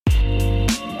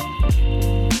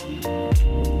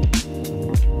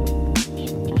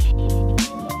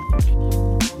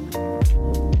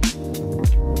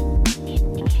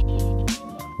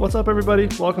What's up, everybody?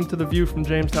 Welcome to the View from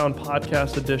Jamestown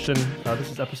podcast edition.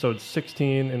 This is episode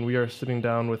 16, and we are sitting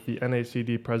down with the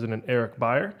NACD president, Eric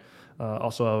Byer.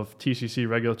 Also have TCC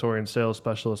regulatory and sales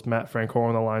specialist, Matt Franco,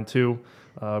 on the line, too.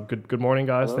 Good morning,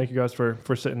 guys. Hello. Thank you guys for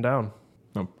sitting down.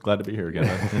 I'm glad to be here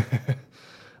again.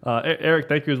 Eric,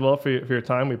 thank you as well for your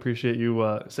time. We appreciate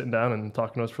you sitting down and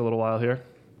talking to us for a little while here.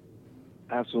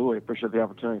 Absolutely. Appreciate the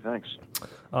opportunity. Thanks.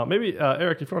 Maybe,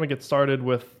 Eric, if you want to get started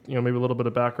with, maybe a little bit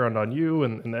of background on you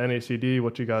and the NACD,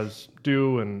 what you guys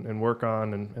do and work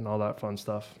on and all that fun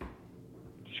stuff.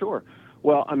 Sure.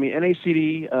 Well,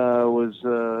 NACD was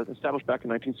established back in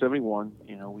 1971.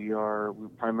 We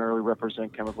primarily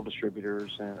represent chemical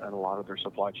distributors and a lot of their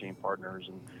supply chain partners.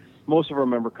 And most of our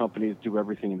member companies do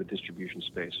everything in the distribution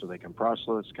space. So they can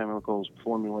process chemicals,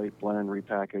 formulate, blend,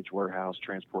 repackage, warehouse,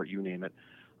 transport, you name it.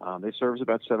 They service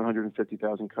about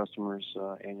 750,000 customers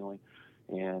annually.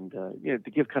 And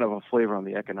to give kind of a flavor on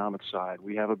the economic side,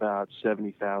 we have about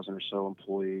 70,000 or so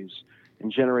employees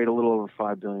and generate a little over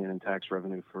 $5 billion in tax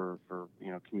revenue for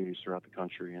communities throughout the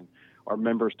country. And our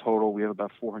members total, we have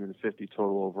about 450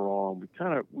 total overall.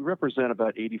 And we represent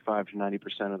about 85 to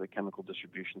 90% of the chemical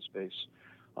distribution space.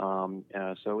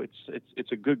 So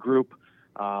it's a good group.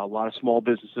 A lot of small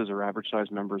businesses. Our average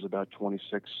size members about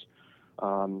 $26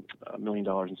 million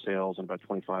in sales and about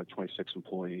 26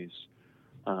 employees.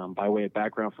 By way of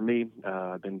background for me,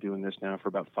 I've been doing this now for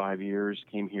about 5 years.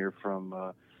 Came here from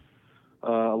a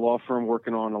law firm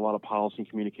working on a lot of policy and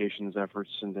communications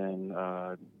efforts, and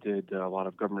then did a lot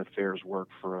of government affairs work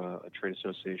for a trade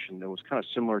association that was kind of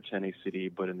similar to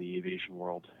NACD, but in the aviation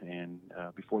world. And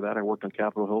before that, I worked on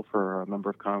Capitol Hill for a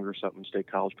member of Congress up in State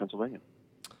College, Pennsylvania.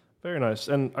 Very nice.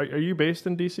 And are you based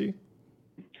in D.C.?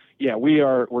 Yeah,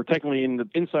 we're technically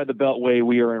inside the Beltway.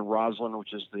 We are in Roslyn,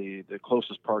 which is the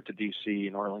closest part to D.C.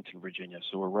 in Arlington, Virginia.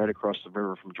 So we're right across the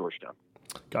river from Georgetown.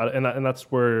 Got it. And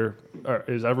that's where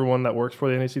is everyone that works for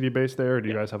the NACD based there? Or do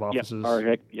you guys have offices?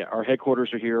 Our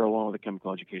headquarters are here, along with the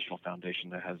Chemical Educational Foundation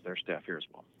that has their staff here as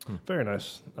well. Very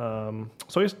nice.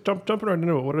 So I guess jumping right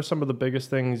into it, what are some of the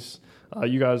biggest things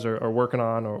you guys are working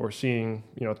on or seeing,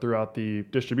 throughout the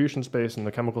distribution space and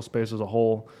the chemical space as a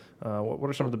whole? What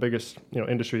are some of the biggest,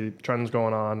 industry trends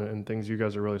going on and things you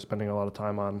guys are really spending a lot of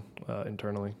time on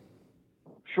internally?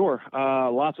 Sure.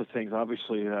 Lots of things.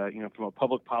 Obviously, from a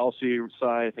public policy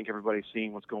side, I think everybody's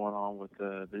seeing what's going on with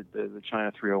the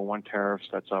China 301 tariffs.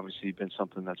 That's obviously been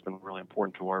something that's been really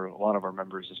important to a lot of our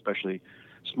members, especially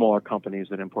smaller companies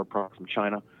that import products from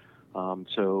China.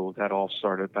 So that all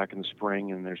started back in the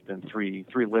spring, and there's been three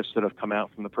lists that have come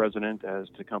out from the president as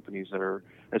to companies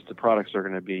as to products that are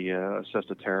going to be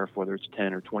assessed a tariff, whether it's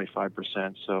 10 or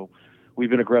 25%. So we've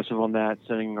been aggressive on that,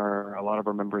 sending a lot of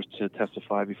our members to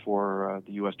testify before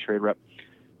the U.S. Trade Rep.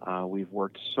 We've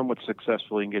worked somewhat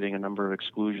successfully in getting a number of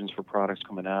exclusions for products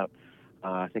coming out.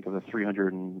 I think of the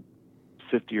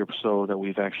 350 or so that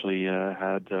we've actually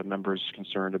had members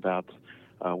concerned about.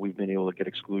 We've been able to get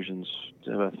exclusions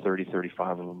to about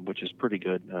 35 of them, which is pretty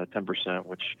good, 10%,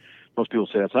 which most people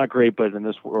say that's not great, but in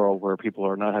this world where people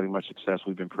are not having much success,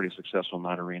 we've been pretty successful in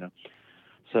that arena.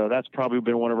 So that's probably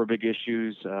been one of our big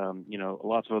issues.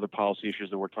 Lots of other policy issues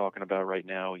that we're talking about right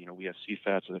now. We have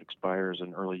CFATS that expires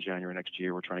in early January next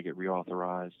year. We're trying to get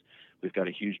reauthorized. We've got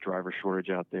a huge driver shortage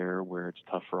out there where it's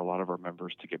tough for a lot of our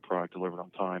members to get product delivered on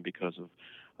time because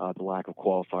of the lack of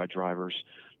qualified drivers.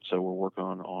 So we're working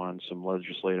on some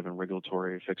legislative and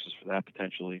regulatory fixes for that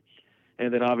potentially.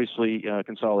 And then obviously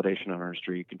consolidation in our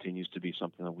industry continues to be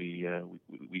something that we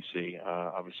see.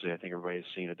 Obviously, I think everybody has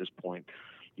seen at this point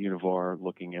Univar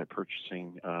looking at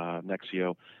purchasing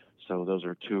Nexio. So those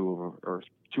are two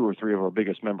or three of our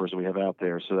biggest members that we have out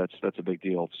there. So that's a big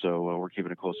deal. So we're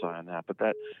keeping a close eye on that.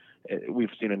 But we've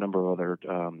seen a number of other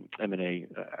M&A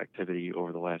activity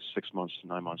over the last 6 months to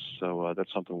 9 months. So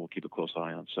that's something we'll keep a close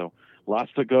eye on. So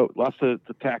lots to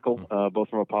tackle, both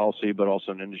from a policy but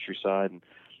also an industry side. And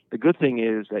the good thing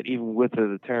is that even with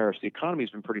the tariffs, the economy has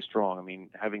been pretty strong. I mean,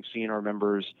 having seen our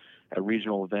members at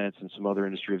regional events and some other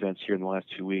industry events here in the last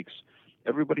 2 weeks,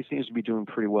 everybody seems to be doing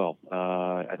pretty well.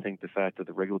 I think the fact that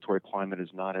the regulatory climate is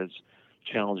not as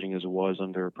challenging as it was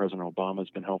under President Obama has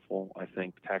been helpful. I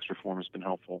think tax reform has been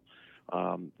helpful.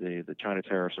 The China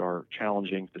tariffs are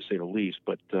challenging, to say the least,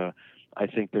 but I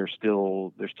think they're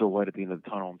still light at the end of the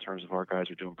tunnel in terms of our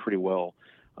guys are doing pretty well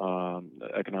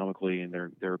economically, and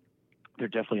they're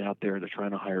definitely out there. They're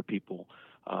trying to hire people.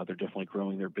 They're definitely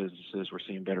growing their businesses. We're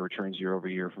seeing better returns year over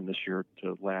year from this year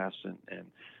to last, and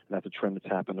that's a trend that's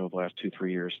happened over the last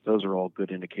 2-3 years. Those are all good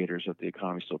indicators that the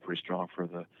economy is still pretty strong for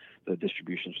the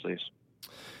distribution space.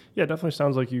 Yeah, it definitely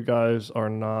sounds like you guys are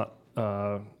not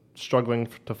struggling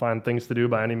to find things to do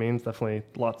by any means. Definitely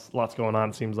lots going on,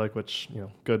 it seems like, which,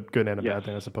 good and a bad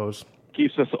thing, I suppose.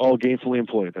 Keeps us all gainfully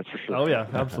employed, that's for sure. Oh, yeah,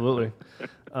 absolutely.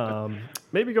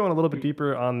 Maybe going a little bit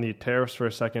deeper on the tariffs for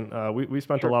a second. We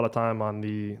spent a lot of time on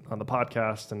the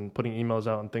podcast and putting emails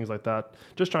out and things like that,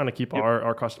 just trying to keep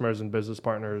our customers and business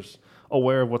partners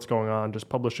aware of what's going on, just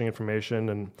publishing information.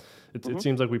 And it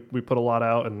seems like we put a lot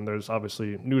out, and there's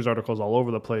obviously news articles all over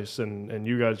the place, and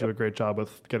you guys do a great job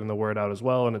with getting the word out as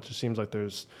well. And it just seems like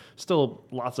there's still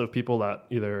lots of people that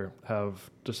either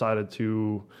have decided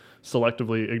to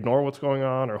selectively ignore what's going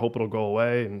on or hope it'll go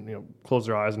away and close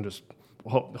their eyes and just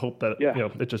hope that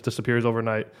it just disappears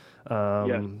overnight.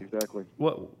 Yeah, exactly.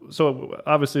 So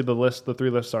obviously the 3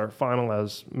 lists are final,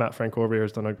 as Matt Francovier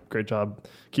has done a great job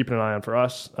keeping an eye on for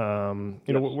us.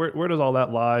 Where does all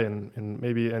that lie, and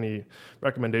maybe any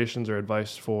recommendations or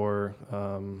advice for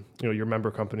your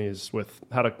member companies with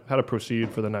how to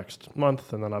proceed for the next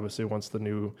month, and then obviously once the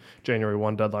new January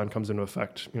 1 deadline comes into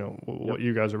effect, what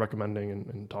you guys are recommending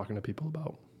and talking to people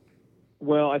about.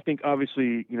 Well, I think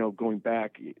obviously, going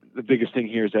back, the biggest thing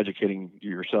here is educating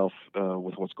yourself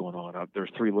with what's going on. There's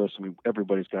 3 lists. I mean,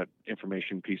 everybody's got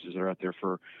information pieces that are out there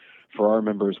for our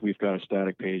members. We've got a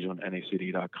static page on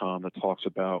NACD.com that talks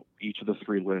about each of the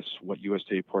 3 lists, what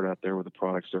USDA put out there with the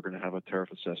products they're going to have a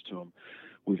tariff assessed to them.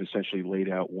 We've essentially laid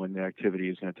out when the activity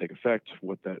is going to take effect,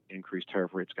 what that increased tariff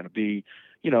rate is going to be,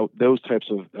 those types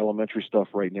of elementary stuff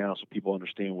right now, so people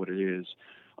understand what it is.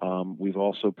 We've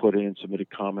also put in submitted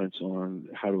comments on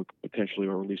how to potentially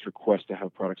or at least request to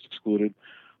have products excluded.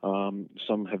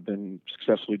 Some have been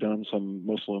successfully done.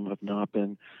 Most of them have not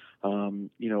been.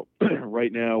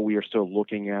 Right now we are still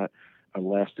looking at a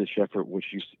last-ditch effort, which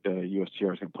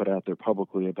USTR is going to put out there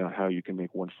publicly about how you can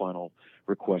make one final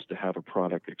request to have a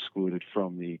product excluded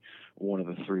from one of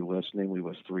the 3 lists. Namely,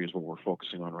 list 3 is what we're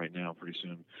focusing on right now pretty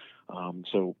soon.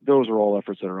 So those are all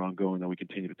efforts that are ongoing that we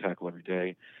continue to tackle every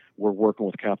day. We're working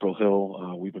with Capitol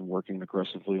Hill. We've been working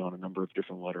aggressively on a number of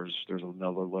different letters. There's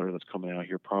another letter that's coming out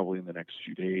here probably in the next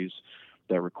few days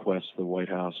that requests the White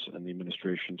House and the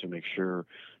administration to make sure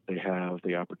they have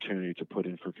the opportunity to put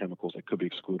in for chemicals that could be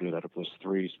excluded out of list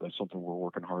 3. So that's something we're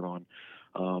working hard on.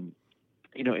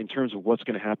 In terms of what's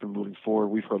going to happen moving forward,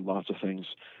 we've heard lots of things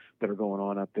that are going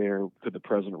on out there. Could the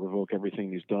president revoke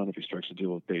everything he's done if he strikes a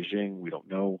deal with Beijing? We don't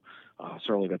know.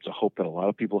 Certainly that's a hope that a lot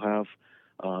of people have.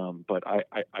 But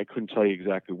I couldn't tell you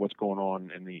exactly what's going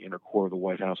on in the inner core of the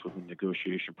White House with the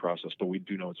negotiation process, but we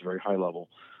do know it's very high level.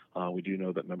 We do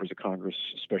know that members of Congress,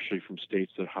 especially from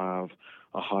states that have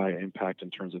a high impact in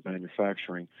terms of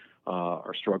manufacturing,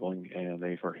 are struggling, and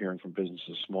they are hearing from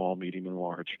businesses, small, medium, and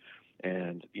large.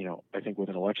 And, I think with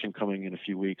an election coming in a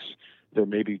few weeks, there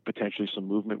may be potentially some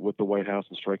movement with the White House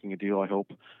and striking a deal, I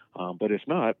hope. But if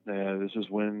not, this is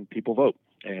when people vote.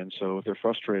 And so if they're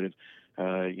frustrated,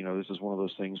 this is one of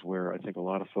those things where I think a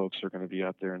lot of folks are going to be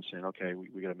out there and saying, okay,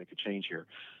 we got to make a change here.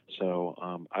 So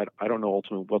I don't know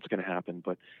ultimately what's going to happen,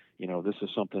 but, this is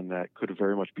something that could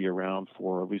very much be around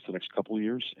for at least the next couple of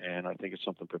years. And I think it's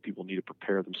something that people need to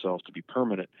prepare themselves to be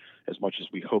permanent, as much as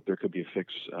we hope there could be a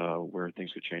fix where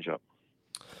things could change up.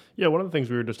 Yeah, one of the things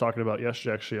we were just talking about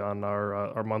yesterday, actually, on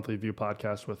our monthly View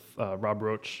podcast with Rob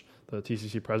Roach, the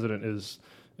TCC president, is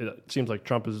it seems like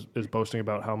Trump is boasting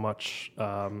about how much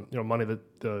money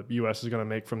that the U.S. is going to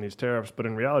make from these tariffs, but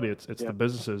in reality, it's the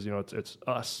businesses. It's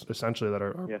us essentially that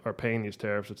are paying these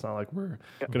tariffs. It's not like we're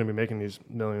going to be making these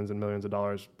millions and millions of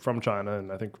dollars from China.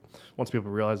 And I think once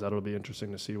people realize that, it'll be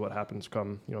interesting to see what happens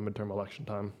come midterm election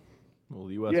time. Well,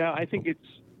 the U.S. Yeah, I think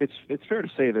it's fair to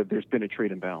say that there's been a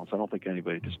trade imbalance. I don't think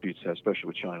anybody disputes that, especially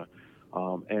with China.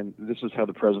 And this is how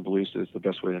the president believes is the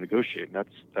best way to negotiate, and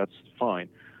that's fine.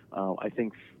 I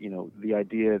think the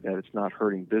idea that it's not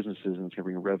hurting businesses and it's going to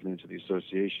bring revenue to the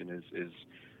association is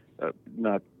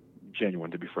not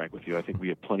genuine, to be frank with you. I think we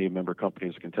have plenty of member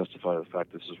companies that can testify to the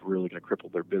fact this is really going to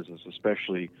cripple their business,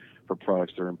 especially for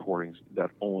products they're importing that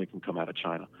only can come out of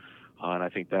China. And I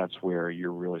think that's where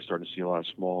you're really starting to see a lot of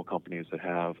small companies that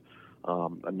have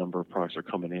a number of products that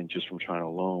are coming in just from China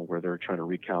alone, where they're trying to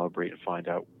recalibrate and find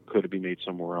out, could it be made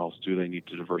somewhere else? Do they need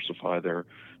to diversify their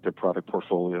product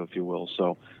portfolio, if you will?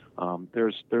 So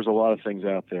there's a lot of things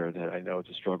out there that I know it's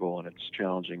a struggle and it's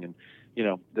challenging, and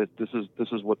that this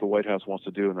is what the White House wants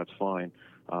to do, and that's fine.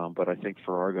 But I think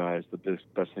for our guys, the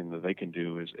best thing that they can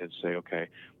do is say, okay,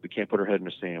 we can't put our head in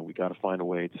the sand. We got to find a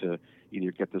way to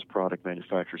either get this product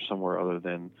manufactured somewhere other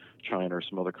than China or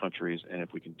some other countries, and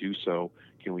if we can do so,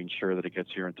 can we ensure that it gets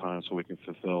here in time so we can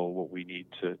fulfill what we need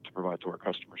to provide to our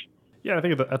customers? Yeah, I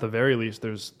think at the very least,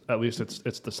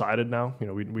 it's decided now.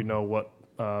 We know what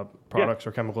products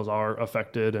or chemicals are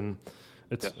affected, and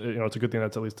it's it's a good thing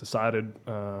that's at least decided.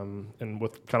 And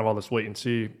with kind of all this wait and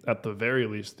see, at the very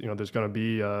least, there's going to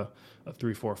be a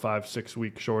 3, 4, 5, 6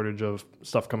 week shortage of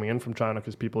stuff coming in from China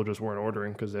because people just weren't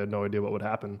ordering because they had no idea what would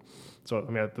happen. So I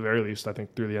mean, at the very least, I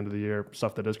think through the end of the year,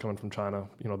 stuff that is coming from China,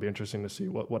 it'll be interesting to see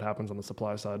what happens on the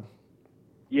supply side.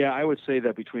 Yeah, I would say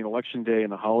that between Election Day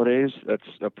and the holidays, that's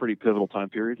a pretty pivotal time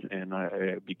period, and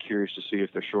I'd be curious to see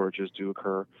if the shortages do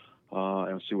occur,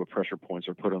 and see what pressure points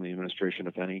are put on the administration,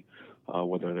 if any,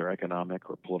 whether they're economic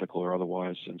or political or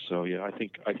otherwise. And so, yeah, I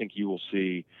think you will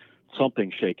see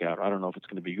something shake out. I don't know if it's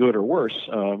going to be good or worse.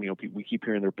 We keep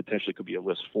hearing there potentially could be a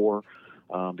list 4,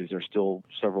 because there's still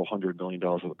several $100 million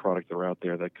worth of product that are out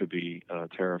there that could be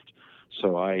tariffed.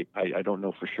 So I don't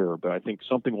know for sure, but I think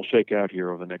something will shake out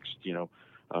here over the next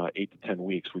 8 to 10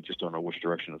 weeks. We just don't know which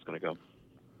direction it's going to go.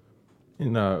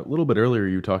 And a little bit earlier,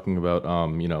 you were talking about,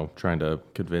 trying to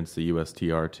convince the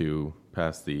USTR to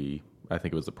pass I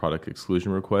think it was the product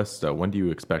exclusion request. When do you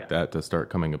expect that to start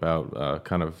coming about,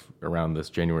 kind of around this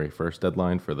January 1st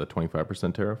deadline for the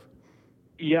 25% tariff?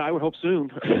 Yeah, I would hope soon.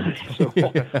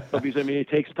 Because it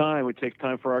takes time. It takes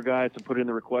time for our guys to put in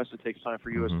the request. It takes time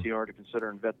for USTR to consider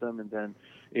and vet them, and then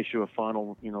issue a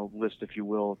final, list, if you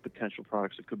will, of potential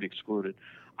products that could be excluded.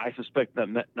 I suspect that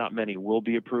not many will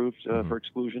be approved for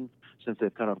exclusion, since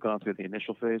they've kind of gone through the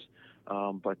initial phase.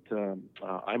 But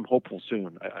I'm hopeful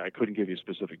soon. I couldn't give you a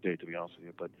specific date, to be honest with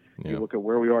you. But you look at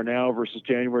where we are now versus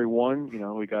January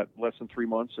 1. We got less than 3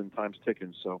 months, and time's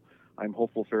ticking. So I'm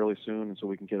hopeful fairly soon, and so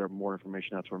we can get more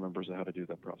information out to our members on how to do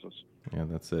that process. Yeah,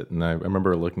 that's it. And I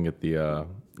remember looking at the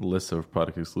list of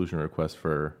product exclusion requests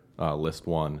for list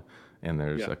 1, and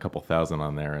there's a couple thousand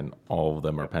on there, and all of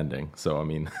them are pending. So I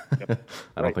mean,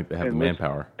 I don't think they have the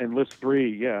manpower. And list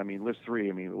 3,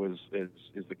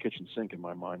 is the kitchen sink in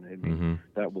my mind.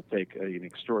 That will take an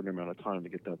extraordinary amount of time to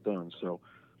get that done. So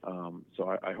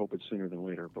I hope it's sooner than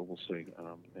later, but we'll see.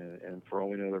 And for all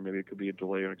we know, maybe it could be a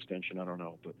delay or extension. I don't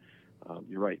know, but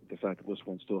you're right. The fact that list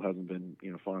 1 still hasn't been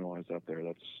finalized out there,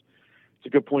 it's a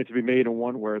good point to be made, and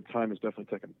one where time is definitely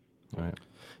ticking. All right.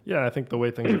 Yeah, I think the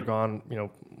way things have gone,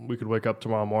 we could wake up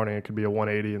tomorrow morning, it could be a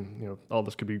 180, and all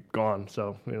this could be gone.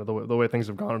 So the way things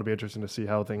have gone, it'll be interesting to see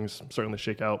how things certainly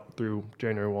shake out through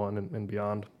January 1 and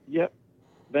beyond. Yep.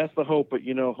 That's the hope, but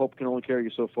hope can only carry you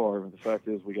so far. The fact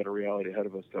is, we got a reality ahead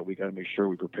of us that we got to make sure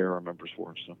we prepare our members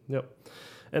for. So. Yep.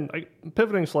 And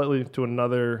pivoting slightly to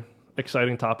another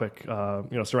exciting topic,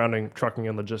 surrounding trucking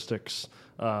and logistics,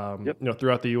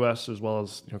 throughout the U.S. as well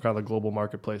as kind of the global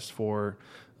marketplace for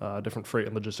different freight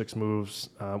and logistics moves.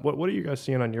 What are you guys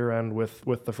seeing on your end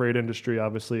with the freight industry?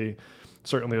 Obviously,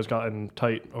 certainly has gotten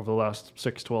tight over the last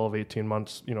 6, 12, 18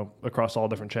 months, across all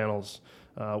different channels.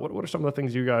 What are some of the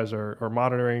things you guys are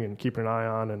monitoring and keeping an eye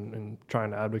on and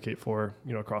trying to advocate for,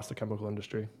 across the chemical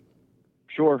industry?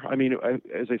 Sure. I mean,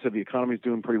 as I said, the economy is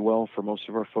doing pretty well for most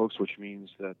of our folks, which means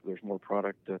that there's more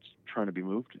product that's trying to be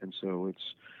moved. And so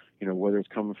it's, whether it's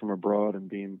coming from abroad and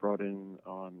being brought in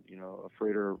on, a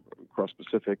freighter across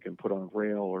Pacific and put on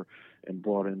rail and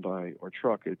brought in by or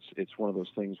truck, it's one of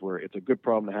those things where it's a good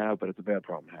problem to have, but it's a bad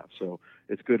problem to have. So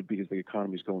it's good because the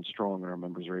economy is going strong and our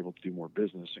members are able to do more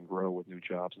business and grow with new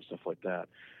jobs and stuff like that.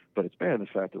 But it's bad in the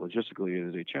fact that logistically it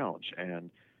is a challenge.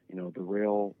 And the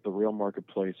rail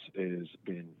marketplace has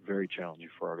been very challenging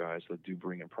for our guys that do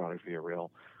bring in product via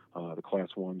rail. The Class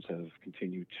 1s have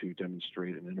continued to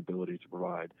demonstrate an inability to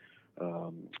provide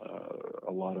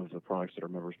a lot of the products that our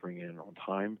members bring in on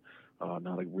time,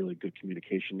 not a really good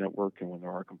communication network, and when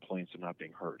there are complaints, they're not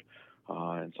being heard.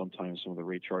 And sometimes some of the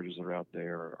rate charges that are out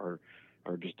there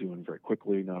are just doing very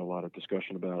quickly, not a lot of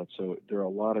discussion about it. So there are a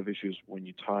lot of issues when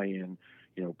you tie in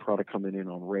product coming in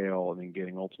on rail and then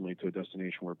getting ultimately to a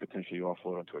destination where potentially you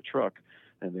offload onto a truck,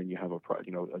 and then you have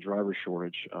a driver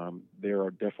shortage. There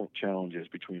are definite challenges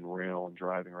between rail and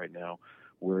driving right now,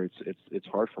 where it's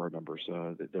hard for our members.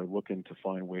 They're looking to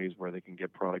find ways where they can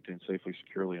get product in safely,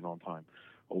 securely, and on time.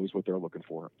 Always what they're looking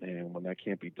for. And when that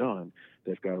can't be done,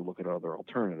 they've got to look at other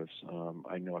alternatives.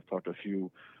 I know I've talked to a few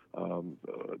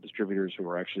distributors who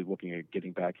are actually looking at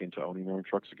getting back into owning their own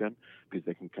trucks again, because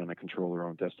they can kind of control their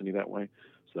own destiny that way.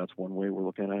 So that's one way we're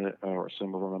looking at it, or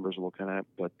some of our members are looking at.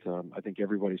 But I think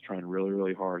everybody's trying really,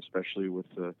 really hard, especially with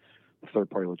the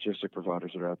third-party logistic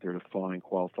providers that are out there, to find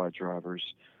qualified drivers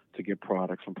to get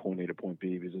product from point A to point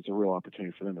B, because it's a real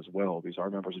opportunity for them as well. Because our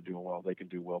members are doing well, they can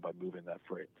do well by moving that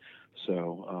freight.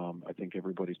 So I think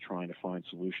everybody's trying to find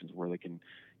solutions where they can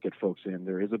get folks in.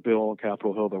 There is a bill on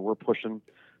Capitol Hill that we're pushing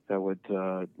that would,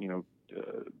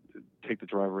 take the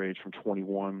driver age from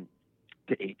 21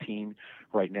 to 18.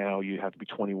 Right now, you have to be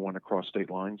 21 across state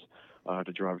lines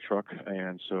to drive a truck.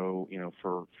 And so,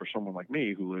 for someone like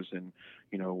me who lives in,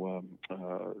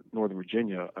 Northern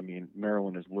Virginia, I mean,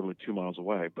 Maryland is literally 2 miles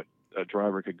away, but a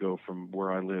driver could go from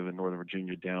where I live in Northern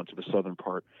Virginia down to the southern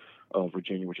part of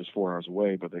Virginia, which is 4 hours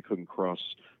away, but they couldn't cross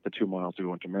the 2 miles to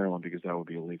go into Maryland because that would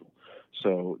be illegal.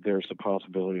 So there's the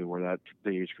possibility where the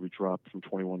age could be dropped from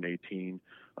 21 to 18.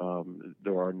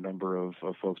 There are a number of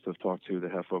folks that I've talked to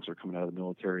that have folks that are coming out of the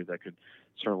military that could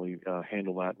certainly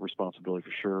handle that responsibility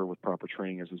for sure with proper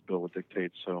training as this bill would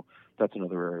dictate. So that's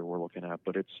another area we're looking at.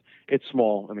 But it's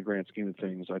small in the grand scheme of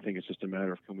things. I think it's just a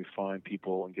matter of can we find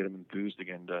people and get them enthused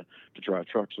again to drive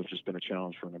trucks, which has been a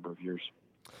challenge for a number of years.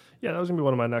 Yeah, that was going to be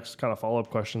one of my next kind of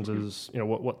follow-up questions is,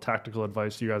 what tactical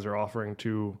advice you guys are offering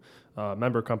to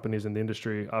member companies in the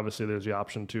industry. Obviously, there's the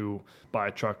option to buy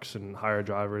trucks and hire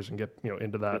drivers and get,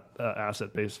 into that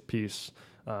asset-based piece.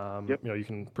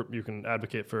 You can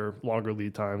advocate for longer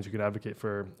lead times. You can advocate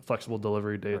for flexible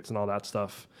delivery dates and all that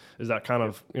stuff. Is that kind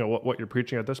of, what you're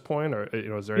preaching at this point? Or,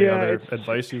 is there any other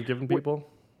advice you've given people?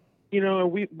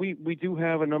 We do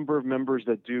have a number of members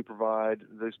that do provide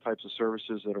those types of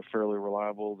services that are fairly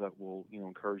reliable that will,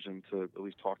 encourage them to at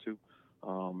least talk to.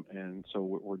 And so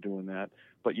we're doing that.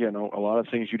 But, a lot of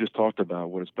things you just talked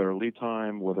about, whether it's better lead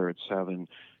time, whether it's having,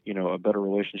 a better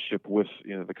relationship with,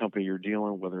 the company you're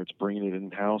dealing, whether it's bringing it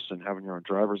in-house and having your own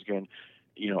drivers again.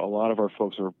 A lot of our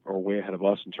folks are way ahead of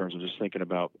us in terms of just thinking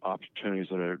about opportunities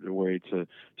that are a way to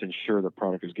ensure the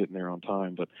product is getting there on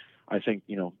time. But I think,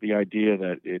 the idea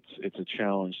that it's a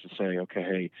challenge to say, okay,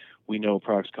 hey, we know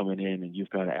product's coming in and you've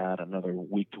got to add another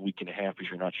week to week and a half because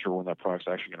you're not sure when that product's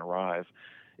actually going to arrive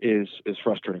is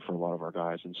frustrating for a lot of our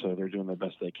guys. And so they're doing the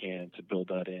best they can to build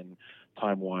that in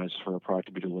time-wise for a product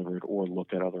to be delivered or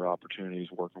look at other opportunities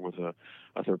working with a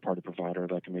third-party provider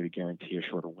that can maybe guarantee a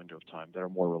shorter window of time that are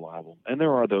more reliable. And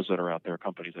there are those that are out there,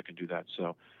 companies that can do that.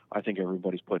 So I think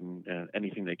everybody's putting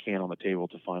anything they can on the table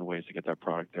to find ways to get that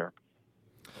product there.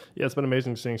 Yeah, it's been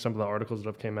amazing seeing some of the articles that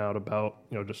have came out about,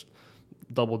 just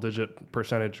double-digit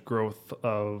percentage growth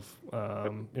of,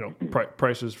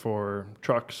 prices for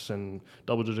trucks and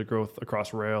double-digit growth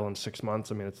across rail in 6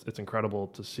 months. I mean, it's incredible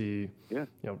to see,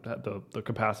 the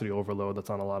capacity overload that's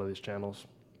on a lot of these channels.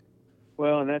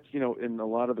 Well, and that's, in a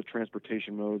lot of the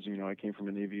transportation modes, I came from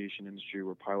an aviation industry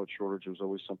where pilot shortage was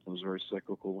always something that was very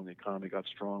cyclical. When the economy got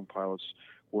strong, pilots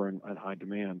were in high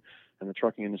demand. And the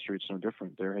trucking industry, it's no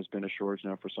different. There has been a shortage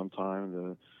now for some time.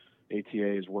 The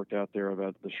ATA has worked out there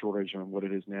about the shortage on what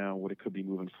it is now, what it could be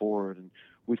moving forward. And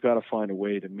we've got to find a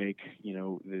way to make,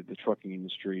 the trucking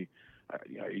industry,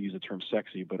 I use the term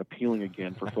sexy, but appealing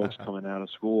again for folks coming out of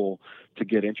school to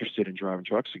get interested in driving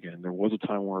trucks again. There was a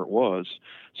time where it was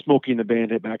Smokey and the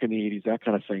Bandit back in the 80s, that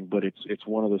kind of thing. But it's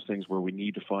one of those things where we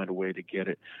need to find a way to get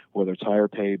it, whether it's higher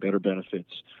pay, better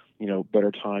benefits,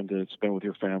 better time to spend with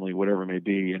your family, whatever it may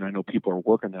be. And I know people are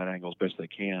working that angle as best they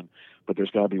can, but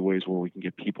there's got to be ways where we can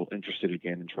get people interested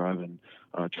again in driving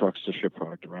trucks to ship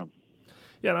product around.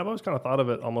 Yeah, and I've always kind of thought of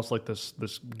it almost like this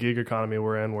gig economy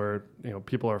we're in where,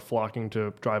 people are flocking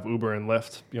to drive Uber and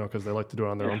Lyft, because they like to do it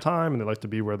on their own time and they like to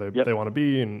be where they want to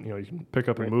be. And, you can pick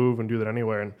up and move and do that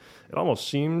anywhere. And it almost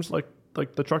seems like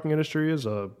the trucking industry is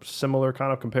a similar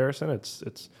kind of comparison.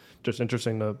 It's just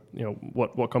interesting to,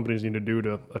 what companies need to do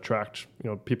to attract,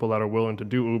 people that are willing to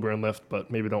do Uber and Lyft,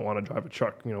 but maybe don't want to drive a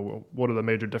truck. What are the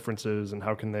major differences and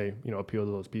how can they, appeal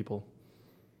to those people?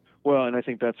 Well, and I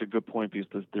think that's a good point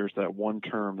because there's that one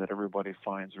term that everybody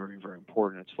finds very, very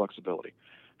important. It's flexibility.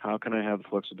 How can I have the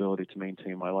flexibility to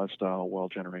maintain my lifestyle while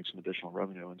generating some additional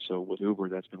revenue? And so with Uber,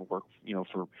 that's been work,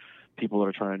 for people that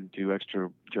are trying to do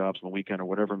extra jobs on the weekend or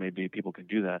whatever it may be, people can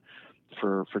do that.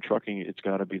 For trucking, it's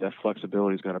got to be that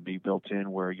flexibility has got to be built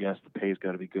in where, yes, the pay's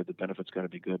got to be good, the benefits got to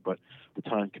be good, but the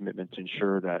time commitment to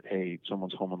ensure that, hey,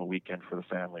 someone's home on the weekend for the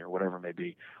family or whatever it may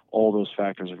be, all those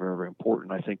factors are very, very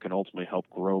important. I think can ultimately help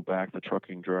grow back the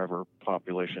trucking driver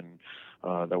population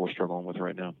that we're struggling with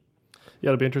right now.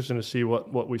 Yeah, it'll be interesting to see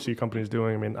what we see companies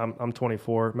doing. I mean, I'm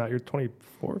 24. Matt, you're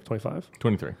 24, 25?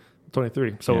 23.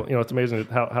 23. So, it's amazing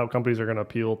how companies are going to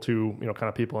appeal to, kind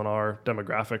of people in our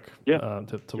demographic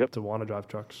to want to drive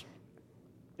trucks.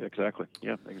 Yeah, exactly.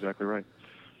 Yeah, exactly right.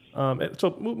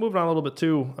 So moving on a little bit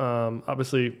too,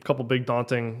 obviously a couple big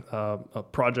daunting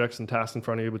projects and tasks in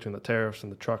front of you between the tariffs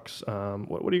and the trucks.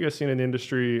 What are you guys seeing in the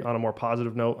industry on a more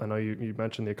positive note? I know you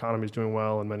mentioned the economy is doing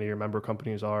well and many of your member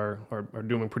companies are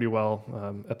doing pretty well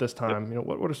at this time.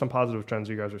 What are some positive trends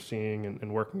you guys are seeing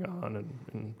and working on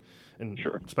and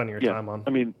spending your time on? I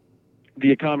mean,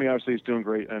 The economy obviously is doing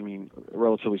great. I mean,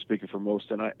 relatively speaking for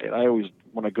most. And I always,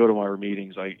 when I go to my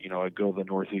meetings, I go to the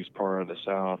northeast part of the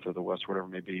south or the west, whatever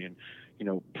it may be, and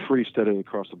pretty steadily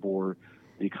across the board,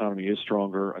 the economy is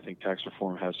stronger. I think tax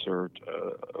reform has served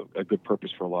a good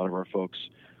purpose for a lot of our folks.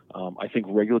 I think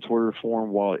regulatory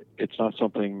reform, while it's not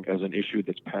something as an issue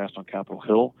that's passed on Capitol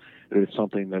Hill, it is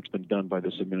something that's been done by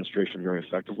this administration very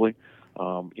effectively.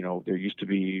 There used to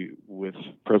be, with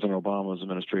President Obama's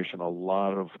administration, a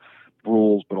lot of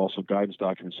rules, but also guidance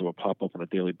documents that would pop up on a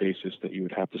daily basis that you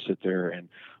would have to sit there and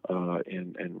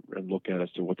look at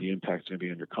as to what the impact is going to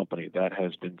be on your company. That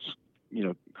has been,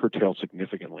 curtailed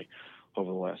significantly over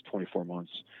the last 24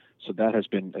 months. So that has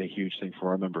been a huge thing for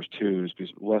our members too, is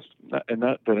because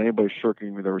not that anybody's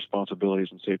shirking their responsibilities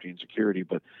in safety and security,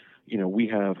 but we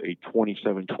have a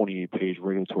 28 page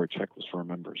regulatory checklist for our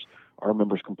members. Our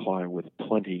members comply with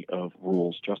plenty of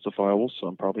rules, justifiable,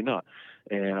 some probably not.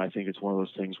 And I think it's one of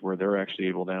those things where they're actually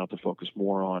able now to focus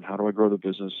more on how do I grow the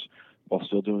business while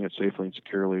still doing it safely and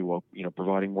securely, while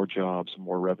providing more jobs and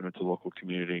more revenue to the local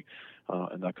community,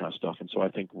 and that kind of stuff. And so I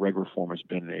think reg reform has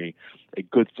been a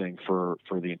good thing for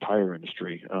the entire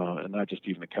industry, and not just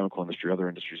even the chemical industry, other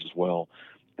industries as well,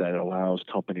 that allows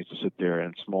companies to sit there,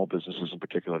 and small businesses in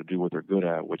particular, to do what they're good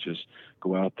at, which is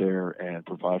go out there and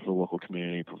provide for the local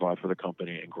community, provide for the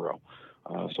company, and grow.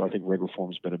 So I think reg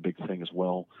reform has been a big thing as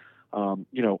well.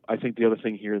 I think the other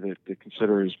thing here to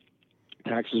consider is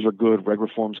taxes are good, reg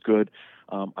reform's good.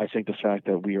 I think the fact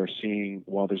that we are seeing,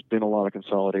 while there's been a lot of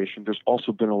consolidation, there's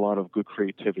also been a lot of good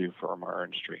creativity from our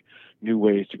industry. New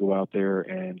ways to go out there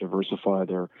and diversify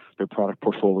their product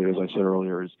portfolio, as I said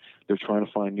earlier, is they're trying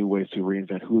to find new ways to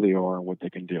reinvent who they are and what they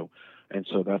can do. And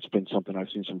so that's been something I've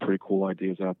seen some pretty cool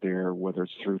ideas out there, whether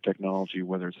it's through technology,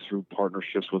 whether it's through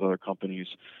partnerships with other companies,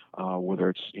 whether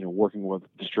it's working with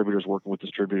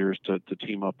distributors to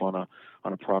team up on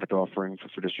a product offering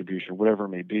for distribution, whatever it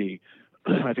may be.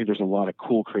 I think there's a lot of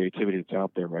cool creativity that's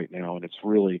out there right now, and it's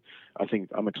really, I think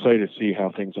I'm excited to see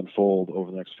how things unfold over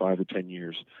the next 5 to 10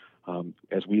 years.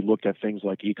 As we look at things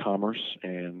like e-commerce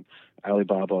and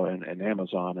Alibaba and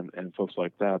Amazon and folks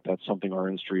like that, that's something our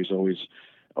industry has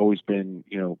always been,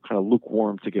 kind of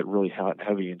lukewarm to get really hot and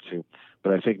heavy into.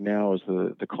 But I think now, as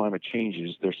the climate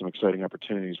changes, there's some exciting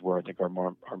opportunities where I think our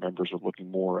members are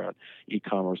looking more at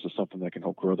e-commerce as something that can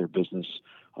help grow their business.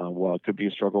 While it could be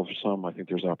a struggle for some, I think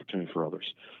there's opportunity for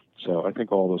others. So I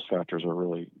think all those factors are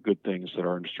really good things that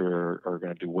our industry are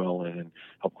going to do well in and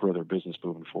help grow their business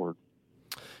moving forward.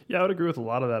 Yeah, I would agree with a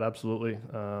lot of that, absolutely.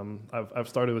 I've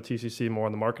started with TCC more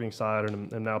on the marketing side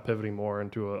and now pivoting more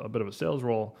into a bit of a sales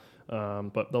role.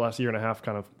 But the last year and a half,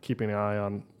 kind of keeping an eye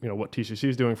on what TCC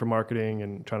is doing for marketing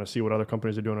and trying to see what other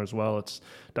companies are doing as well. It's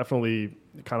definitely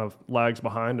kind of lags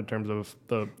behind in terms of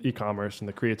the e-commerce and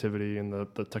the creativity and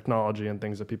the technology and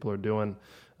things that people are doing.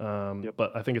 Yep.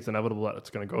 But I think it's inevitable that it's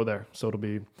going to go there. So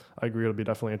I agree, it'll be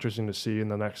definitely interesting to see in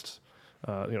the next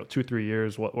 2-3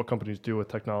 years what companies do with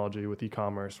technology, with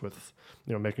e-commerce, with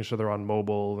making sure they're on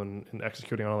mobile and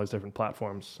executing on all these different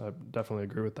platforms. I definitely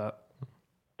agree with that.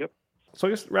 Yep. So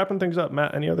I guess wrapping things up,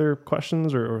 Matt, any other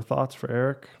questions or thoughts for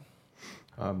Eric?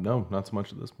 No, not so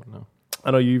much at this point, no. I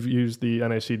know you've used the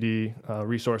NACD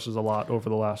resources a lot over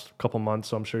the last couple months,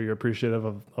 so I'm sure you're appreciative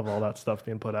of all that stuff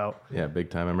being put out. Yeah,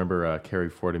 big time. I remember Carrie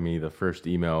forwarded me the first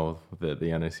email that the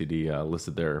NACD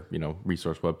listed their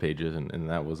resource web pages, and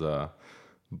that was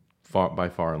by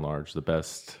far and large the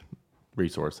best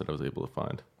resource that I was able to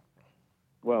find.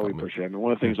 Well, we appreciate it. I mean,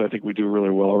 one of the things I think we do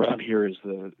really well around here is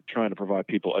trying to provide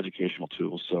people educational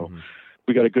tools. So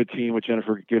we got a good team with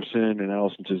Jennifer Gibson and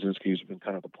Allison Tazinski, who's been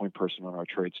kind of the point person on our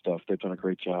trade stuff. They've done a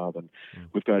great job. And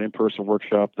we've got an in-person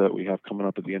workshop that we have coming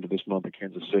up at the end of this month in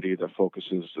Kansas City that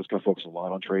it's going to focus a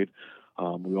lot on trade.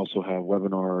 We also have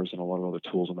webinars and a lot of other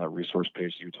tools on that resource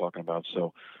page that you're talking about.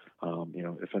 So,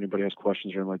 if anybody has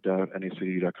questions or anything like that,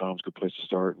 NACD.com is a good place to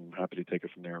start, and happy to take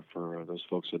it from there for those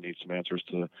folks that need some answers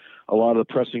to a lot of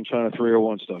the pressing China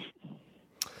 301 stuff.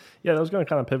 Yeah, that was going to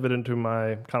kind of pivot into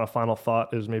my kind of final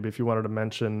thought is maybe if you wanted to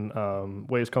mention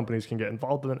ways companies can get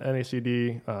involved in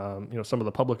NACD, some of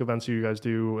the public events you guys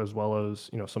do, as well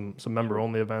as, some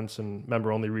member-only events and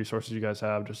member-only resources you guys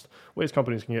have, just ways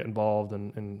companies can get involved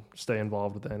and stay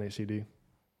involved with the NACD.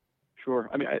 Sure.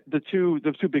 I mean, the two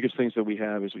biggest things that we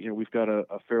have is, we've got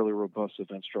a fairly robust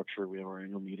event structure. We have our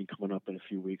annual meeting coming up in a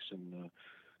few weeks in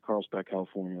Carlsbad,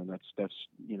 California, and that's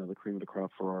the cream of the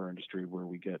crop for our industry, where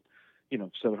we get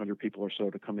 700 people or so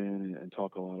to come in and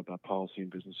talk a lot about policy and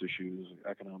business issues,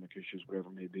 economic issues, whatever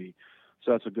it may be.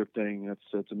 So that's a good thing.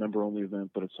 It's a member-only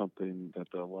event, but it's something that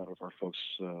a lot of our folks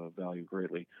value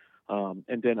greatly.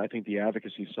 And then I think the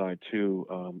advocacy side too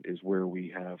is where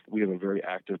we have a very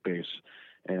active base.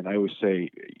 And I always say,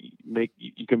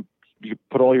 you can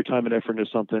put all your time and effort into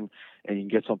something, and you can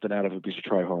get something out of it because you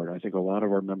try hard. I think a lot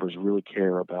of our members really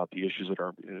care about the issues that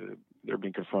are they're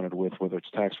being confronted with, whether it's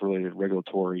tax related,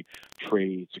 regulatory,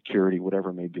 trade, security, whatever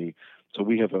it may be. So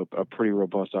we have a pretty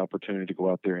robust opportunity to go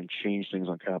out there and change things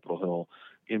on Capitol Hill.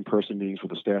 In-person meetings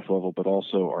with the staff level, but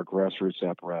also our grassroots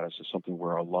apparatus is something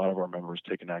where a lot of our members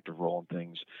take an active role in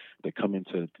things. They come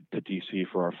into DC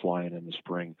for our fly-in in the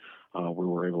spring, where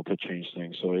we're able to change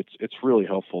things. So it's really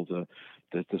helpful to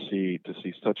see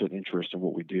such an interest in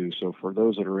what we do. So for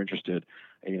those that are interested,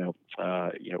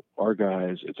 our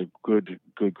guys, it's a good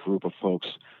group of folks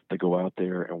that go out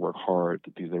there and work hard.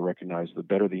 They recognize the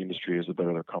better the industry is, the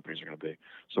better their companies are going to be.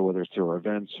 So whether it's through our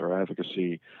events or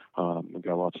advocacy, we've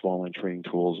got lots of online training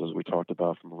tools, as we talked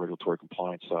about, from a regulatory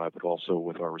compliance side, but also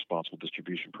with our responsible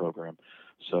distribution program.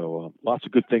 So lots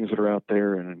of good things that are out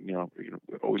there, and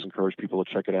always encourage people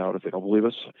to check it out if they don't believe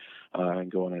us,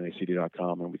 and go on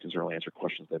NACD.com, and we can certainly answer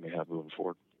questions they may have moving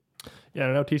forward. Yeah,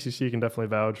 I know TCC can definitely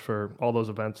vouch for all those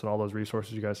events and all those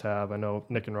resources you guys have. I know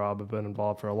Nick and Rob have been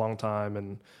involved for a long time,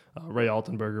 and Ray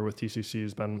Altenberger with TCC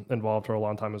has been involved for a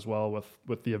long time as well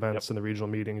with the events and the regional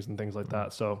meetings and things like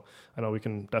that. So I know we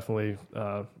can definitely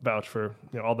vouch for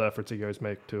all the efforts you guys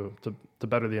make to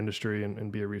better the industry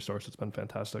and be a resource. It's been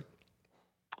fantastic.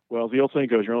 Well, the old saying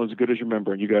goes, you're only as good as your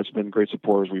member, and you guys have been great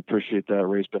supporters. We appreciate that.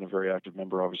 Ray's been a very active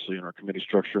member, obviously, in our committee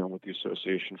structure and with the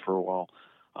association for a while.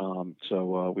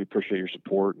 So we appreciate your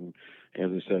support. And as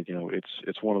I said,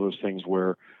 it's one of those things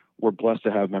where we're blessed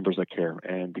to have members that care.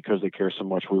 And because they care so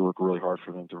much, we work really hard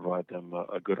for them to provide them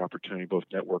a good opportunity, both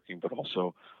networking, but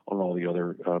also on all the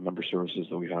other member services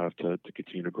that we have to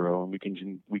continue to grow. And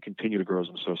we continue to grow as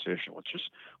an association, which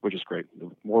is great.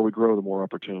 The more we grow, the more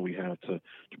opportunity we have to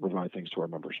provide things to our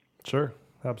members. Sure.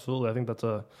 Absolutely. I think that's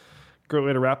a great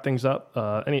way to wrap things up.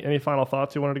 Any final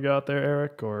thoughts you wanted to get out there,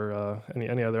 Eric, or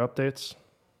any other updates?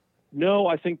 No,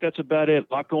 I think that's about it.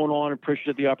 A lot going on.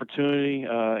 Appreciate the opportunity.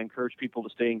 Encourage people to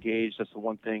stay engaged. That's the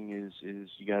one thing is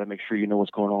you got to make sure you know what's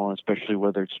going on, especially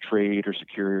whether it's trade or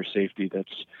security or safety.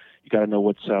 You got to know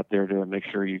what's out there to make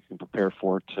sure you can prepare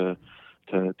for it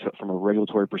from a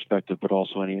regulatory perspective, but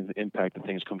also any impact that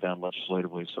things come down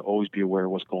legislatively. So always be aware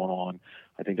of what's going on.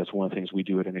 I think that's one of the things we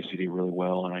do at NACD really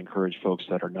well, and I encourage folks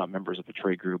that are not members of the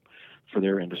trade group for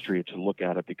their industry to look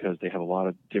at it, because they have a lot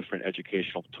of different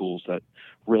educational tools that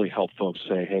really help folks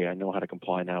say, hey, I know how to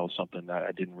comply now with something that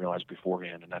I didn't realize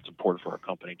beforehand, and that's important for our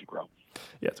company to grow.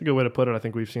 Yeah, it's a good way to put it. I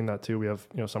think we've seen that too. We have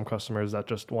some customers that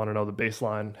just want to know the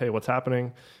baseline, hey, what's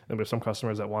happening? And we have some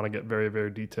customers that want to get very,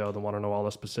 very detailed and want to know all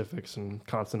the specifics and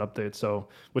constant updates. So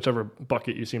whichever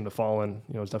bucket you seem to fall in,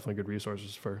 it's definitely good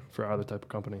resources for either type of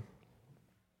company.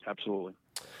 Absolutely.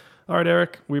 All right,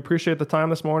 Eric, we appreciate the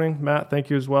time this morning. Matt, thank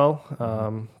you as well.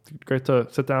 Great to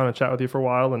sit down and chat with you for a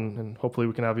while, and hopefully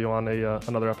we can have you on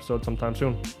another episode sometime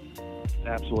soon.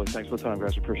 Absolutely. Thanks for the time,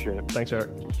 guys. Appreciate it. Thanks,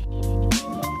 Eric.